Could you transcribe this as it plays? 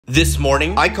This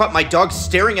morning, I caught my dog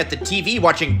staring at the TV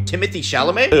watching Timothee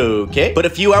Chalamet. Okay. But a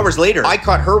few hours later, I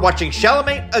caught her watching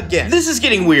Chalamet again. This is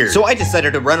getting weird. So I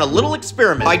decided to run a little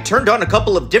experiment. I turned on a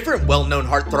couple of different well-known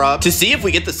heartthrobs to see if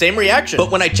we get the same reaction.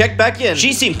 But when I checked back in,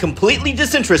 she seemed completely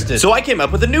disinterested. So I came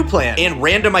up with a new plan and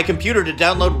ran to my computer to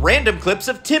download random clips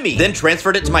of Timmy. Then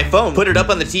transferred it to my phone, put it up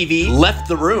on the TV, left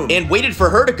the room, and waited for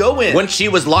her to go in. Once she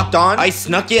was locked on, I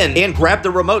snuck in and grabbed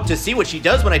the remote to see what she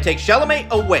does when I take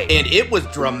Chalamet away. And it was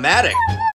dramatic.